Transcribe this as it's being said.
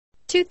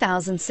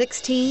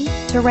2016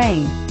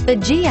 Terrain. The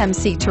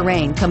GMC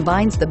Terrain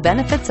combines the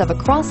benefits of a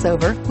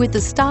crossover with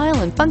the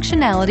style and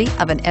functionality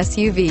of an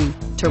SUV.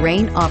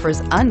 Terrain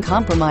offers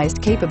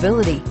uncompromised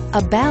capability,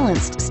 a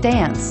balanced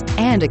stance,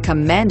 and a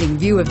commanding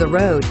view of the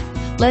road,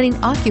 letting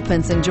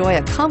occupants enjoy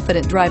a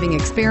confident driving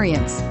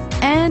experience.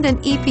 And an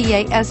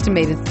EPA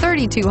estimated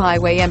 32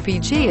 highway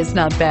MPG is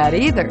not bad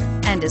either,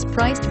 and is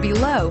priced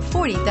below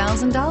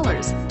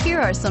 $40,000.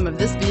 Here are some of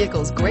this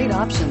vehicle's great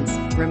options: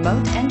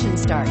 remote engine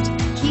start,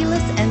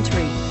 keyless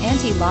entry,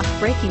 anti-lock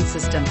braking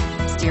system,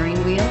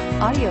 steering wheel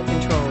audio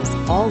controls,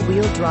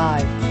 all-wheel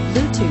drive,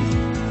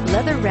 Bluetooth,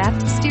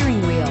 leather-wrapped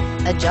steering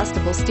wheel,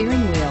 adjustable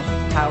steering wheel,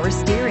 power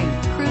steering,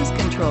 cruise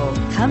control.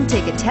 Come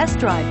take a test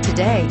drive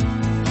today.